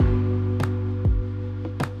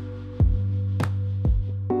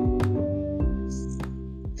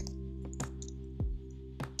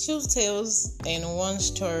Two tales in one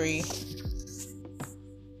story.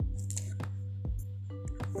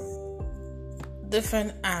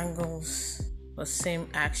 Different angles, but same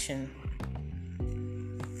action.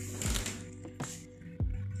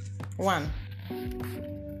 1.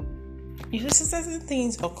 You see, certain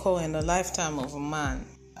things occur in the lifetime of a man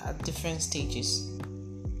at different stages.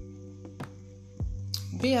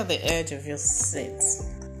 Be at the edge of your seat,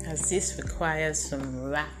 as this requires some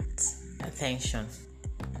rapt attention.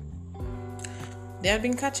 They had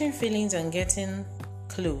been catching feelings and getting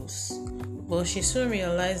close, but she soon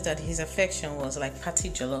realized that his affection was like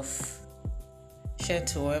party jollof, shared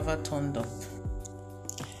to whoever turned up.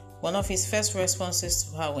 One of his first responses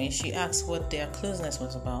to her when she asked what their closeness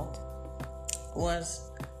was about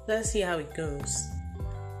was, "Let's see how it goes."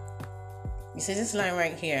 You see, this line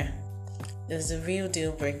right here is the real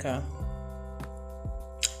deal breaker.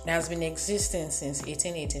 It has been existing since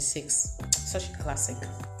 1886. Such a classic.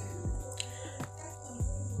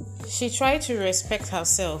 She tried to respect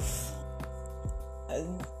herself.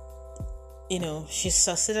 She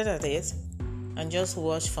succeeded at it and just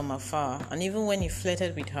watched from afar. And even when he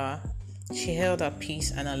flirted with her, she held her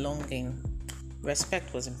peace and her longing.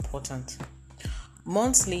 Respect was important.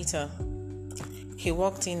 Months later, he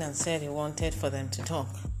walked in and said he wanted for them to talk.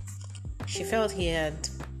 She felt he had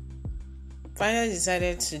finally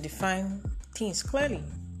decided to define things clearly.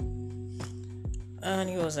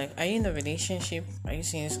 And he was like, "Are you in a relationship? Are you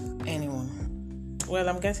seeing anyone?" "Well,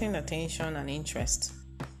 I'm getting attention and interest."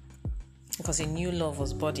 Because he knew love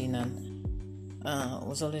was budding and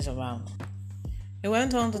was always around. He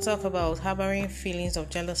went on to talk about harboring feelings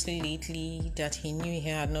of jealousy lately that he knew he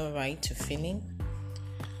had no right to feeling.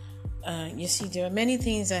 You see, there are many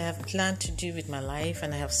things I have planned to do with my life,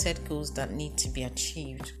 and I have set goals that need to be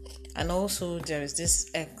achieved. And also, there is this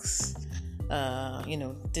ex,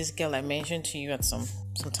 this girl I mentioned to you at some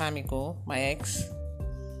time ago, my ex.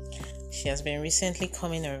 She has been recently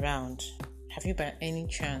coming around. Have you by any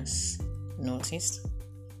chance noticed?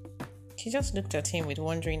 She just looked at him with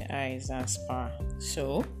wondering eyes and spar.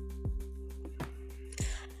 "So,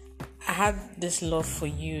 I had this love for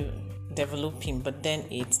you developing, but then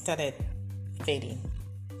it started fading."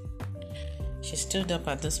 She stood up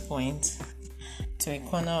at this point to a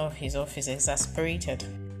corner of his office, exasperated,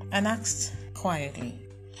 and asked quietly,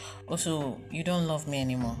 "Also, you don't love me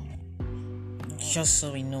anymore? Just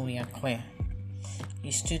so we know we are clear."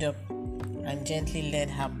 He stood up and gently led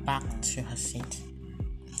her back to her seat.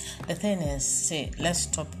 "The thing is, say, let's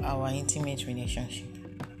stop our intimate relationship."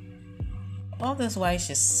 All this while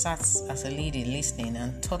she sat as a lady listening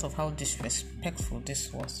and thought of how disrespectful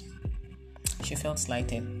this was. She felt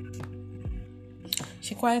slighted.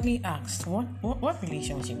 She quietly asked, What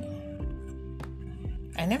relationship?"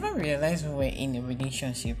 "I never realized we were in a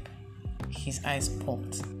relationship." His eyes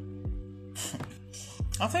popped.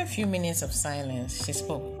 After a few minutes of silence, she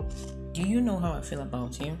spoke. "Do you know how I feel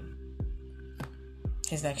about you?"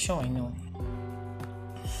 He's like, "Sure, I know."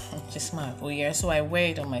 She smiled. "Oh yeah, so I wear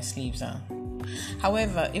it on my sleeves, huh?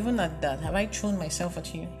 However, even at that, have I thrown myself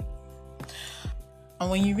at you?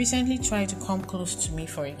 And when you recently tried to come close to me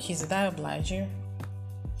for a kiss, did I oblige you?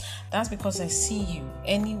 That's because I see you.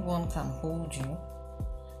 Anyone can hold you.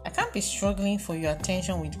 I can't be struggling for your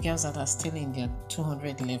attention with girls that are still in their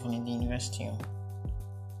 200 level in the university."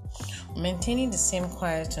 Maintaining the same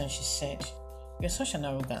quiet tone, she said, "You're such an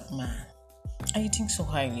arrogant man. And you think so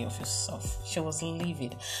highly of yourself." She was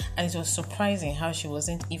livid, and it was surprising how she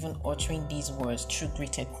wasn't even uttering these words through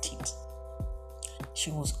gritted teeth.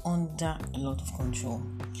 She was under a lot of control.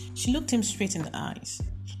 She looked him straight in the eyes.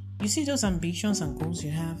 "You see those ambitions and goals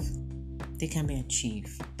you have? They can be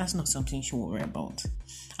achieved. That's not something you should worry about.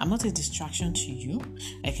 I'm not a distraction to you.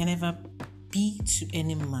 I can never be to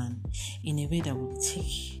any man in a way that will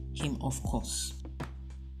take him off course.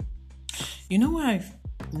 You know why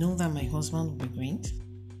I know that my husband will be great?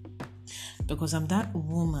 Because I'm that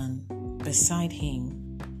woman beside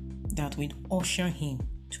him that will usher him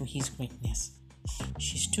to his greatness."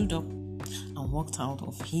 She stood up and walked out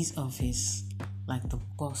of his office like the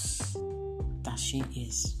boss that she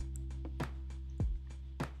is.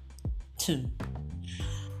 2.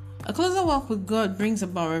 A closer walk with God brings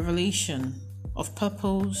about revelation of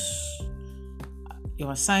purpose,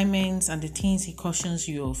 your assignments, and the things He cautions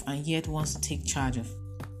you of and yet wants to take charge of.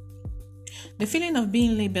 The feeling of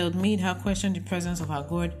being labeled made her question the presence of her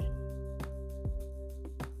God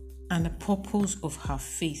and the purpose of her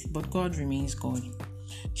faith, but God remains God.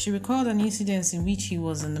 She recalled an incident in which he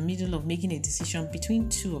was in the middle of making a decision between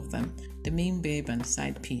two of them, the main babe and the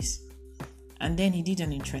side piece. And then he did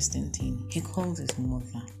an interesting thing. He called his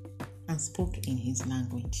mother and spoke in his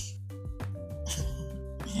language.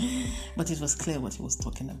 But it was clear what he was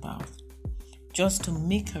talking about. Just to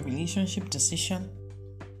make a relationship decision,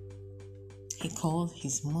 he called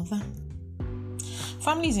his mother.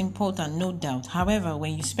 Family is important, no doubt. However,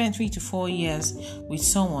 when you spend 3 to 4 years with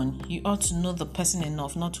someone, you ought to know the person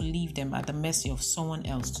enough not to leave them at the mercy of someone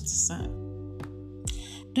else to decide.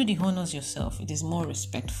 Do the honors yourself. It is more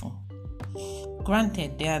respectful.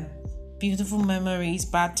 Granted, there are beautiful memories,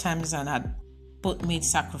 bad times, and had both made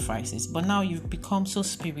sacrifices. But now you've become so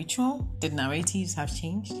spiritual, the narratives have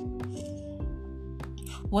changed.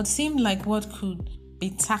 What seemed like what could be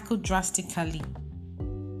tackled drastically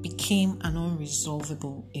became an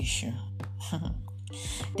unresolvable issue.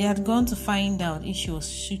 They had gone to find out if she was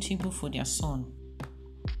suitable for their son.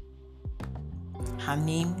 Her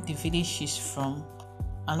name, the village she's from,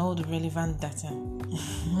 and all the relevant data.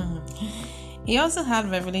 He also had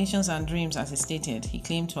revelations and dreams, as he stated. He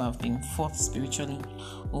claimed to have been forth spiritually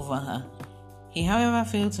over her. He, however,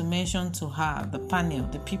 failed to mention to her the panel,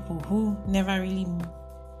 the people who never really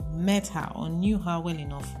met her or knew her well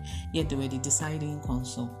enough, yet they were the deciding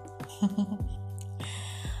council.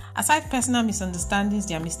 Aside personal misunderstandings,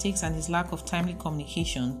 their mistakes, and his lack of timely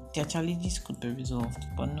communication, their challenges could be resolved,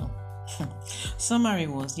 but no. Summary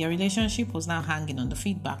was, their relationship was now hanging on the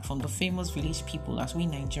feedback from the famous village people, as we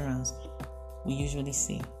Nigerians we usually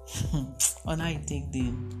say. On I take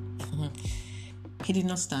the he did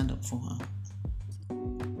not stand up for her.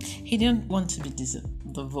 He didn't want to be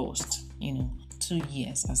divorced, 2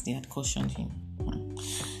 years as they had cautioned him.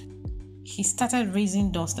 He started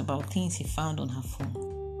raising dust about things he found on her phone.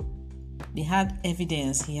 They had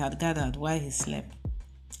evidence he had gathered while she slept.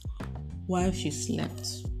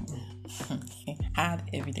 He had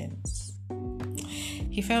evidence.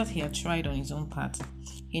 He felt he had tried on his own part.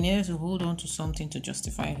 He needed to hold on to something to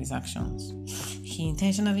justify his actions. He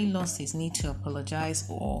intentionally lost his need to apologize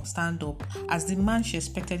or stand up as the man she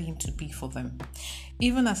expected him to be for them,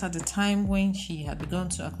 even as at the time when she had begun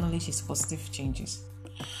to acknowledge his positive changes.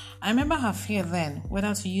 I remember her fear then,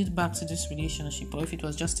 whether to yield back to this relationship or if it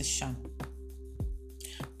was just a sham.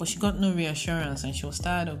 But she got no reassurance, and she was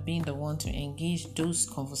tired of being the one to engage those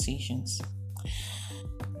conversations.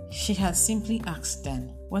 She had simply asked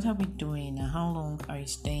then, "What are we doing and how long are you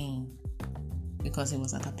staying?" Because it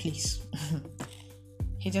was at a place.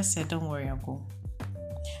 He just said, "Don't worry, I'll go."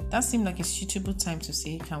 That seemed like a suitable time to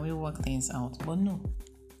say, "Can we work things out?" But no,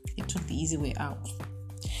 he took the easy way out.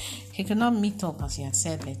 He could not meet up as he had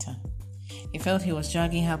said later. He felt he was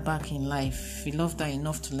dragging her back in life. He loved her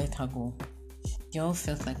enough to let her go. They all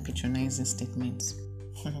felt like patronizing statements.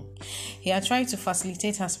 He had tried to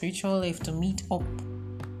facilitate her spiritual life to meet up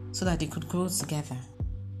so that they could grow together.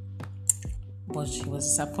 But she was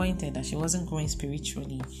disappointed that she wasn't growing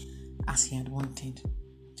spiritually as he had wanted.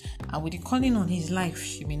 And with the calling on his life,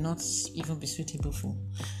 she may not even be suitable for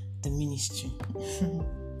the ministry.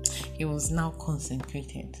 He was now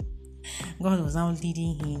consecrated. God was now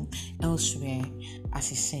leading him elsewhere, as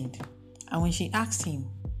he said. And when she asked him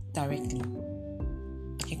directly,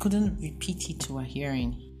 he couldn't repeat it to her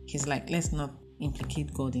hearing. He's like, "Let's not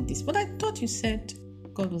implicate God in this." "But I thought you said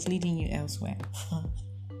God was leading you elsewhere."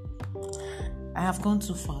 "I have gone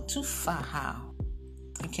too far." "Too far how?"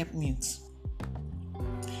 He kept mute.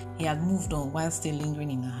 He had moved on while still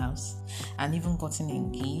lingering in her house, and even gotten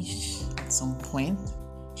engaged at some point.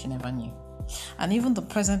 She never knew. And even the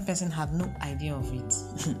present person had no idea of it.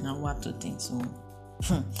 Now what to think so?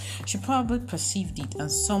 She probably perceived it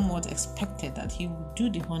and somewhat expected that he would do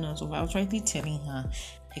the honors of outrightly telling her.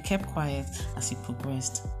 He kept quiet as he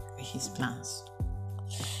progressed with his plans.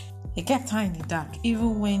 He kept her in the dark,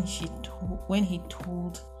 even when he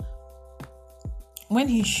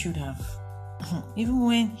should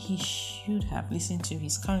have listened to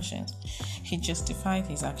his conscience. He justified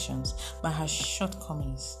his actions by her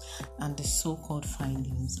shortcomings and the so-called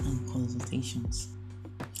findings and consultations.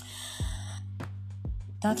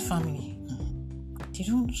 That family, they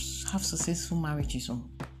don't have successful marriages. So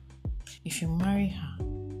if you marry her,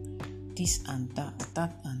 this and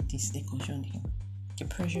that and this, they cautioned him, they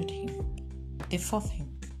pressured him, they fought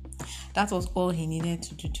him. That was all he needed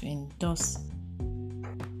to do to endorse.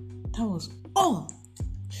 That was all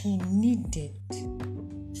he needed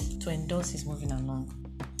to endorse his moving along.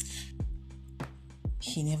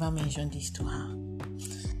 He never mentioned this to her.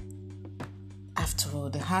 After all,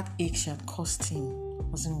 the heartache she had cost him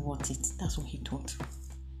wasn't worth it. That's what he thought.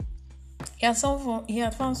 He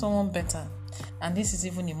had found someone better, and this is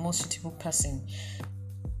even a more suitable person.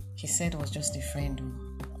 He said was just a friend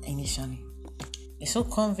initially. It's so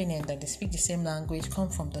convenient that they speak the same language, come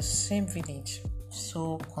from the same village.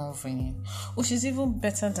 So convenient. Oh, she's even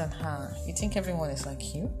better than her. You think everyone is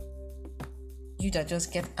like you? You that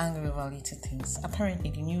just get angry over little things. Apparently,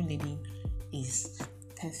 the new lady is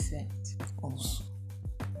perfect also.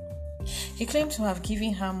 He claimed to have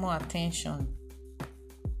given her more attention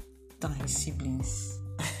than his siblings.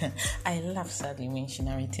 I laughed sadly when she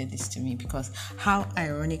narrated this to me because how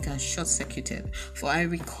ironic and short-circuited. For I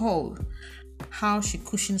recall how she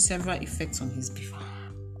cushioned several effects on his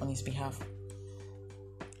behalf.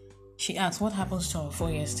 She asked, what happens to our 4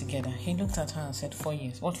 years together? He looked at her and said, 4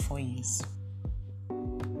 years? What 4 years?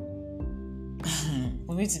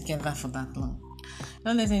 We were together for that long.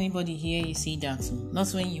 Don't let anybody hear you say that. Not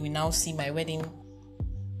when you will now see my wedding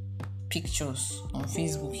pictures on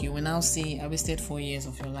Facebook. You will now say, I wasted 4 years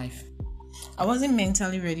of your life. I wasn't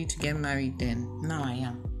mentally ready to get married then. Now I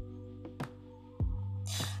am.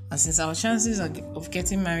 And since our chances of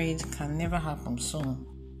getting married can never happen soon,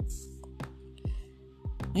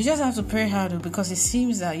 you just have to pray harder because it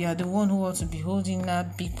seems that you are the one who ought to be holding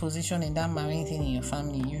that big position in that marrying thing in your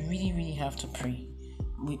family. You really, really have to pray.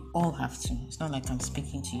 We all have to. It's not like I'm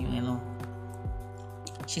speaking to you alone.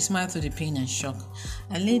 She smiled through the pain and shock.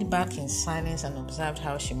 I laid back in silence and observed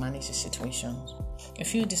how she managed the situation. A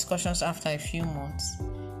few discussions after a few months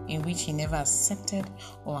in which he never accepted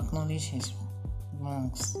or acknowledged his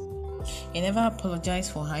wrongs. He never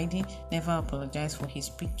apologized for hiding, never apologized for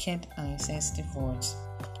his wicked and insensitive words.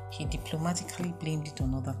 He diplomatically blamed it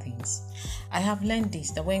on other things. I have learned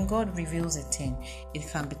this, that when God reveals a thing, it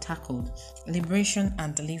can be tackled. Liberation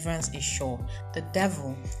and deliverance is sure. The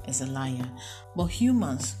devil is a liar. But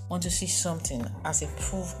humans want to see something as a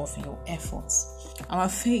proof of your efforts. Our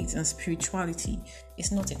faith and spirituality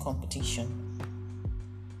is not a competition.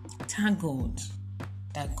 Thank God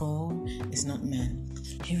that God is not man.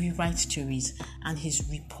 He rewrites stories and his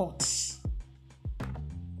reports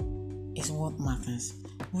is what matters.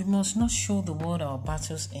 We must not show the world our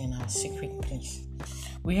battles in our secret place.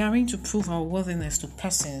 We are in to prove our worthiness to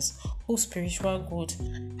persons whose spiritual growth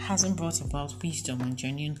hasn't brought about wisdom and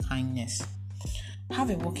genuine kindness.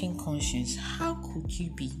 Have a working conscience. How could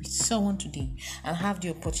you be with someone today and have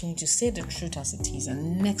the opportunity to say the truth as it is,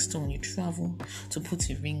 and next time you travel to put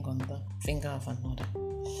a ring on the finger of another?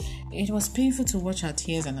 It was painful to watch her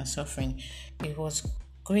tears and her suffering. It was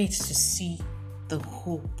great to see the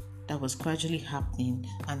hope that was gradually happening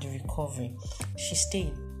and the recovery. She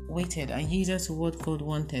stayed, waited, and yielded to what God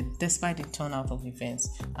wanted despite the turnout of events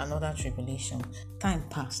and other tribulation. Time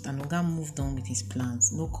passed and Oga moved on with his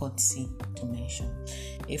plans, no courtesy to mention.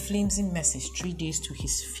 A flimsy message 3 days to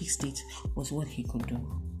his fixed date was what he could do.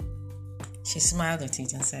 She smiled at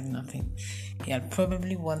it and said nothing. He had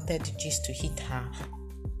probably wanted the gist to hit her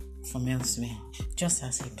from elsewhere, just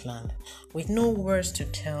as he planned. With no words to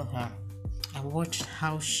tell her, I watched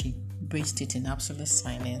how she braced it in absolute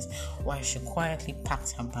silence while she quietly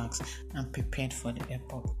packed her bags and prepared for the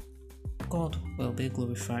airport. God will be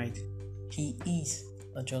glorified. He is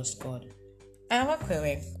a just God. I am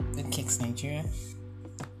Akwewe with Kicks Nigeria.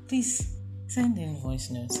 Please send in voice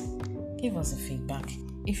notes. Give us a feedback.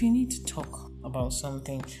 If you need to talk about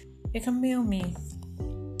something, you can mail me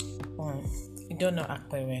on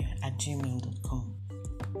idonnoakwewe@gmail.com.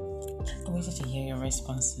 I'm waiting to hear your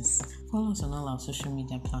responses. Follow us on all our social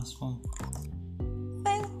media platforms.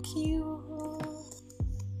 Thank you.